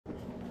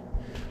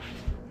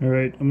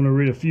Alright, I'm going to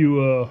read a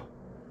few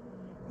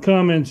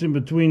comments in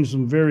between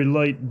some very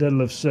light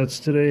deadlift sets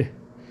today.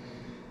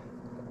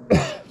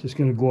 Just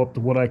going to go up to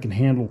what I can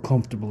handle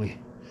comfortably.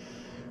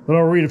 But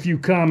I'll read a few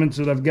comments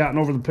that I've gotten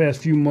over the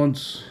past few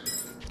months.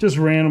 Just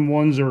random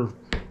ones or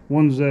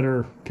ones that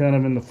are kind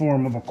of in the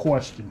form of a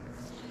question.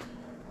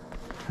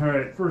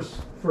 Alright, first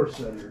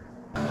set here.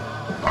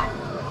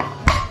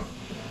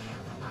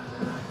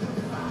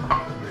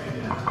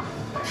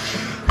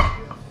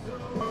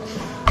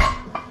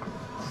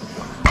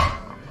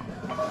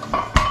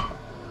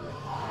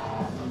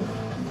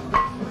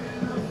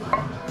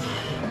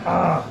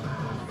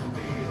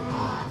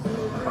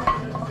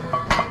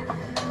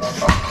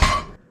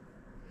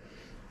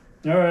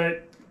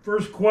 Alright,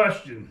 first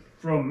question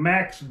from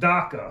Max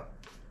Daka.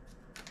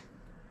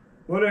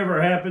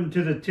 Whatever happened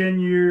to the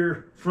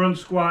 10-year front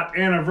squat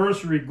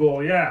anniversary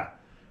goal? Yeah,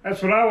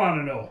 that's what I want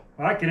to know.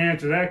 I can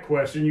answer that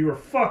question. You were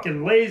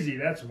fucking lazy,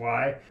 that's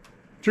why.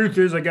 Truth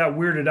is, I got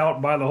weirded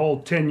out by the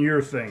whole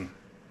 10-year thing.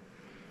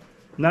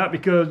 Not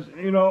because,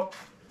 you know,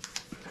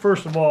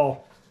 first of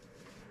all,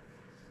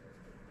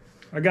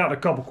 I got a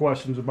couple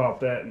questions about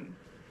that.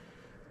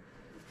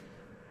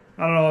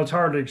 I don't know, it's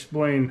hard to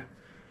explain.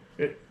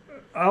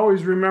 I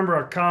always remember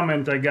a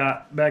comment I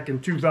got back in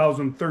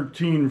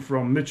 2013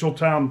 from Mitchell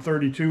Tom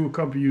 32. A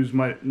couple of you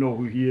might know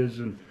who he is.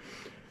 And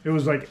it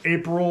was like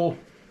April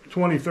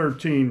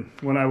 2013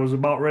 when I was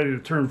about ready to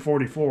turn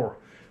 44.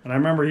 And I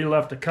remember he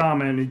left a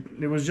comment.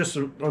 It was just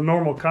a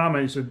normal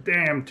comment. He said,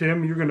 "Damn,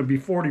 Tim, you're going to be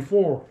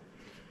 44.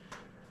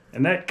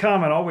 And that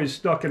comment always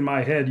stuck in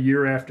my head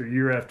year after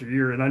year after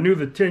year. And I knew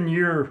the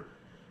 10-year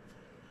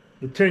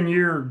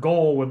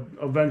goal would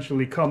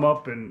eventually come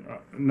up, and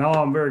now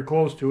I'm very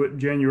close to it,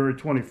 January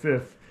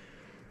 25th.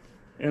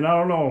 And I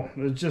don't know,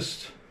 it's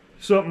just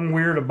something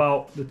weird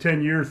about the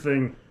 10-year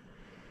thing.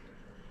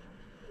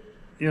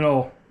 You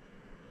know,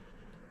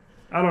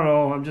 I don't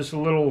know, I'm just a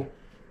little,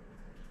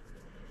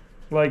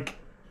 like,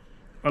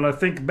 when I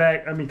think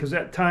back, I mean, because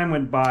that time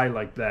went by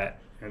like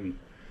that, and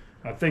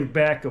I think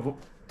back of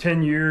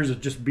 10 years of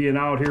just being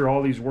out here,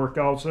 all these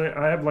workouts.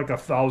 I have like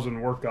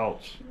 1,000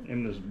 workouts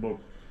in this book.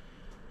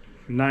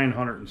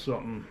 900 and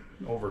something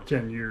over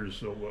 10 years.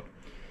 So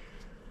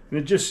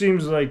it just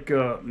seems like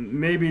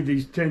maybe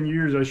these 10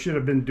 years I should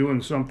have been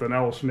doing something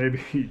else, maybe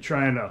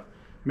trying to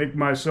make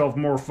myself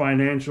more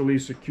financially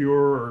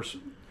secure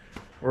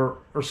or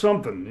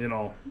something, you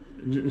know,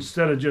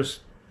 instead of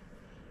just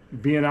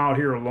being out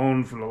here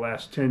alone for the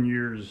last 10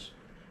 years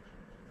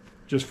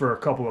just for a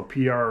couple of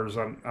PRs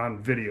on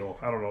video.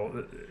 I don't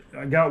know,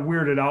 I got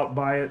weirded out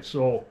by it,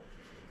 so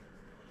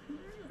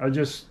I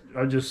just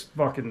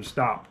fucking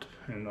stopped.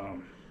 And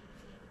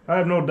I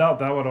have no doubt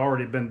that I would have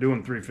already been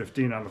doing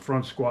 315 on the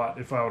front squat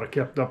if I would have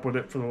kept up with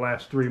it for the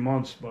last 3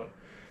 months. But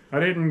I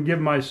didn't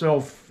give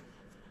myself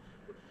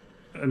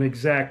an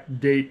exact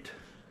date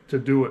to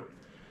do it.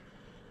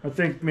 I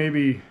think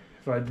maybe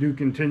if I do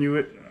continue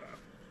it,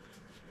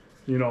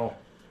 you know,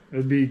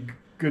 it'd be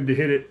good to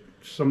hit it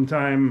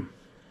sometime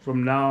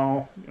from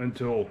now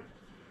until,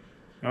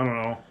 I don't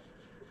know,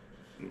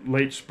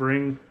 late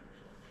spring.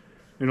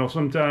 You know,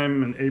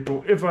 sometime in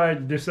April, if I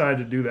decide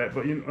to do that.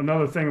 But you know,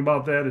 another thing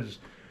about that is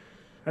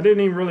I didn't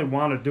even really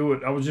want to do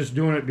it. I was just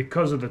doing it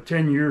because of the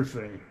 10-year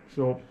thing.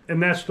 So,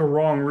 and that's the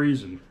wrong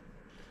reason.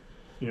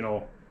 You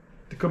know,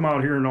 to come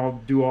out here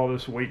and do all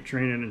this weight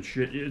training and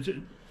shit,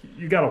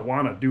 you got to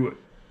want to do it.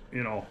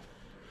 You know,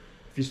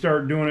 if you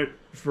start doing it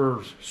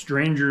for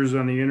strangers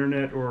on the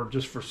internet or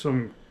just for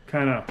some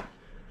kind of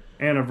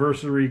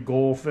anniversary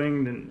goal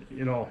thing, then,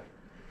 you know,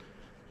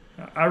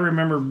 I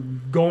remember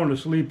going to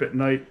sleep at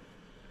night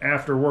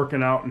after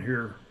working out in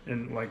here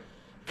and like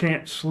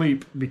can't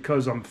sleep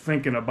because I'm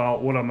thinking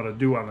about what I'm going to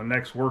do on the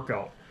next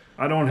workout.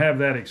 I don't have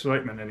that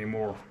excitement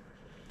anymore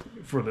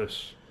for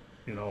this,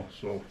 you know.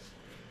 So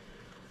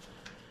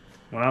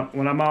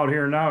when I'm out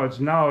here now it's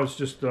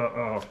just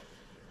a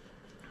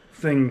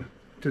thing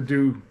to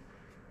do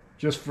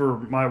just for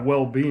my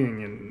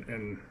well-being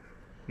and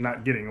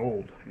not getting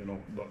old, you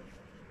know.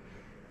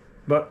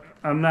 But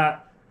I'm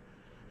not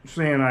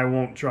saying I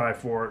won't try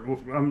for it.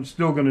 I'm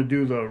still going to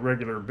do the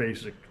regular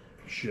basic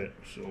shit.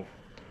 So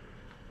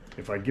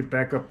if I get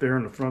back up there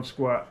in the front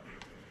squat,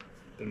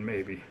 then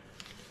maybe.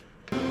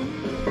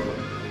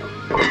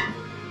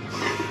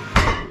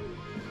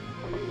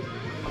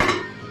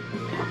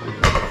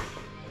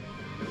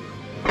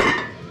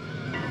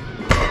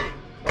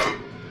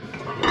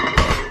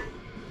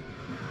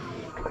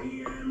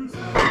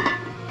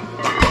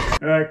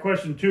 All right,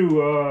 question 2,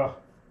 or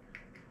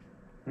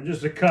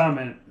just a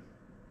comment.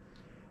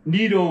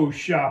 Nito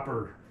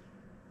Shopper.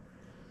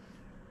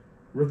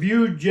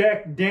 Review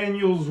Jack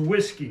Daniels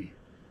whiskey.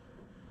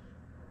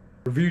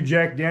 Review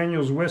Jack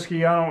Daniels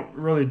whiskey. I don't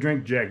really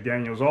drink Jack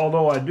Daniels,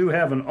 although I do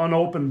have an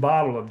unopened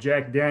bottle of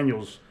Jack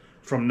Daniels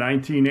from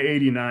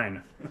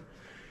 1989.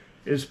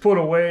 It's put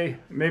away.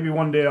 Maybe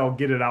one day I'll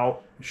get it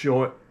out,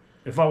 show it.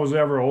 If I was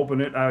ever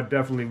open it, I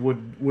definitely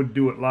would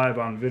do it live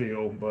on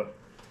video, but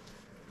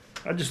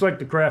I just like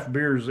the craft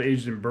beers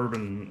aged in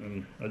bourbon,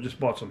 and I just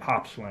bought some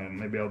Hop Slam.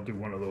 Maybe I'll do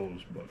one of those,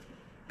 but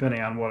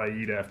depending on what I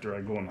eat after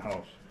I go in the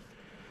house.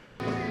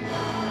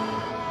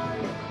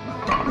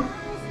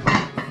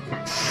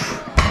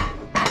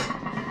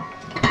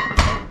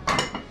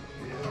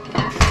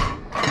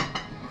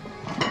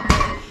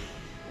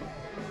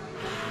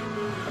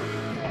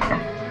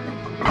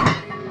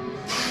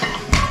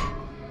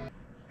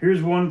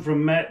 Here's one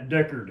from Matt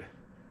Deckard.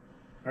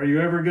 Are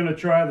you ever going to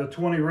try the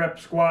 20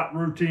 rep squat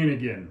routine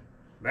again?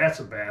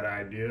 That's a bad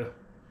idea.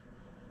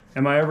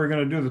 Am I ever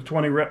going to do the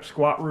 20 rep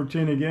squat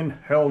routine again?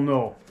 Hell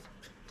no.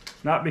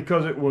 Not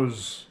because it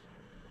was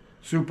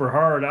super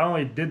hard. I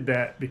only did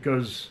that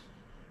because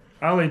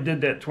I only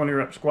did that 20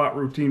 rep squat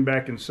routine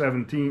back in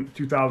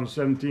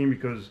 2017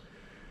 because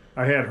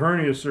I had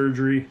hernia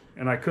surgery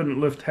and I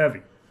couldn't lift heavy.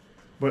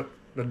 But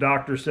the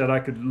doctor said I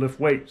could lift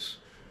weights.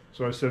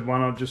 So I said, why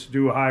not just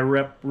do a high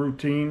rep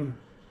routine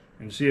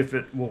and see if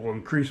it will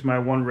increase my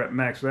 1 rep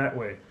max that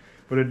way.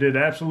 But it did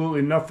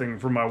absolutely nothing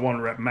for my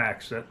 1 rep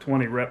max, that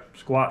 20 rep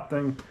squat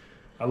thing.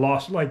 I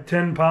lost like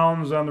 10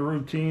 pounds on the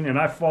routine and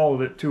I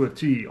followed it to a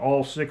T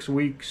all 6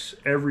 weeks,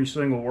 every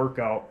single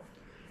workout.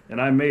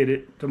 And I made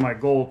it to my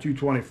goal,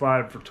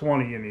 225 for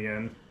 20 in the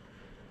end.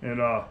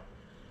 And I'll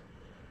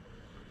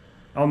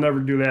never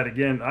do that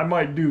again. I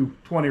might do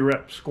 20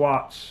 rep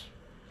squats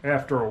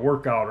after a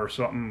workout or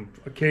something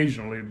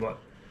occasionally, but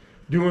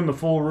doing the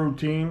full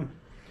routine,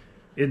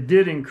 it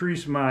did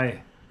increase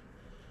my,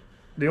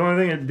 the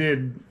only thing it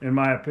did, in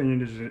my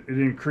opinion, is it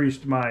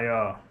increased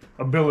my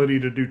ability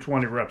to do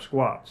 20 rep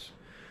squats.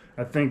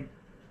 I think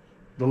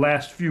the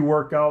last few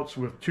workouts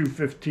with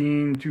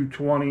 215,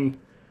 220,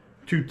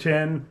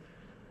 210,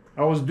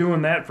 I was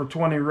doing that for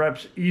 20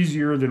 reps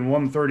easier than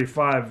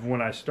 135 when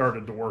I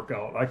started the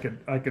workout. I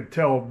could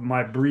tell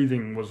my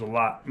breathing was a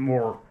lot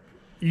more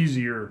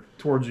easier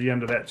towards the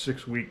end of that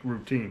 6-week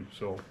routine.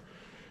 So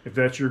if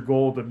that's your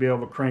goal, to be able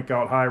to crank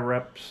out high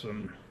reps,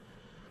 and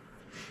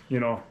you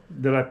know,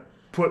 did I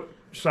put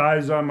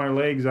size on my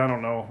legs? I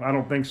don't know. I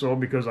don't think so,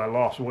 because I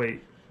lost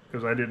weight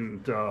because I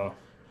didn't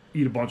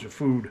eat a bunch of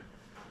food.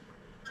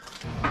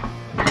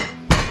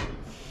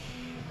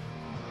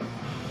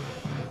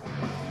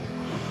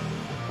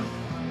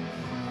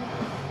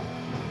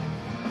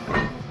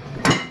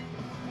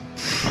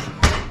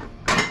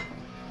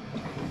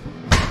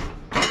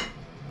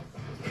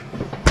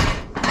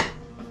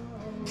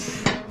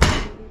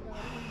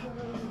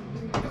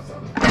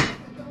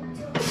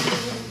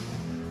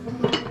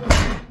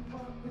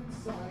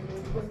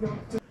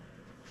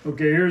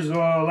 Okay, here's the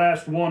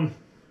last one.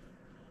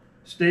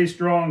 Stay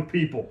strong,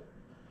 people.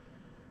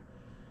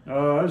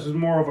 This is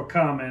more of a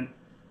comment.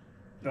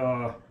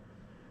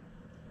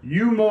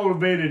 You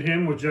motivated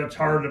him, which that's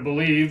hard to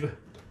believe.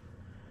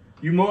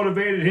 You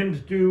motivated him to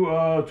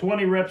do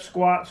 20 rep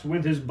squats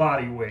with his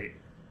body weight.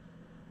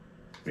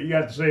 What you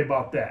got to say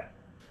about that?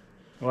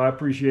 Well, I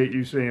appreciate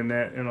you saying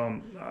that.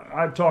 And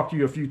I've talked to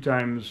you a few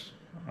times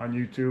on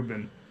YouTube,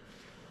 and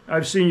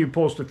I've seen you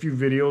post a few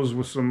videos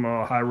with some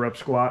high rep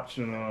squats,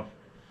 and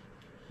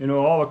you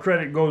know, all the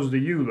credit goes to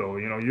you, though.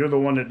 You know, you're the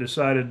one that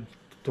decided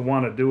to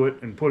want to do it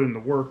and put in the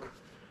work.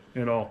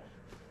 You know,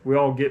 we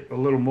all get a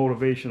little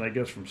motivation, I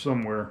guess, from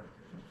somewhere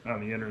on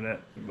the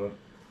internet, but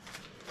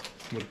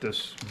with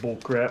this bull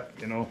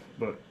crap, you know.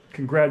 But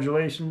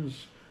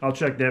congratulations. I'll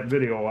check that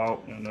video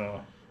out, and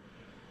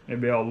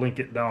maybe I'll link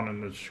it down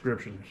in the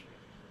descriptions.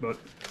 But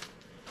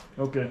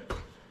okay,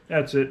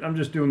 that's it. I'm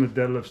just doing the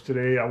deadlifts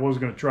today. I was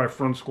going to try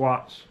front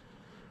squats,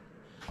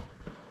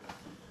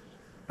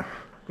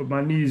 but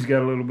my knees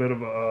got a little bit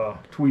of a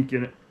tweak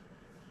in it,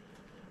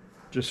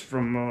 just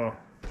from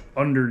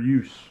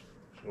underuse.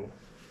 So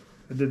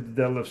I did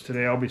the deadlifts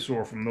today. I'll be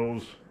sore from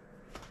those.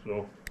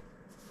 So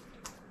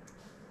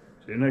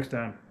see you next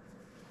time.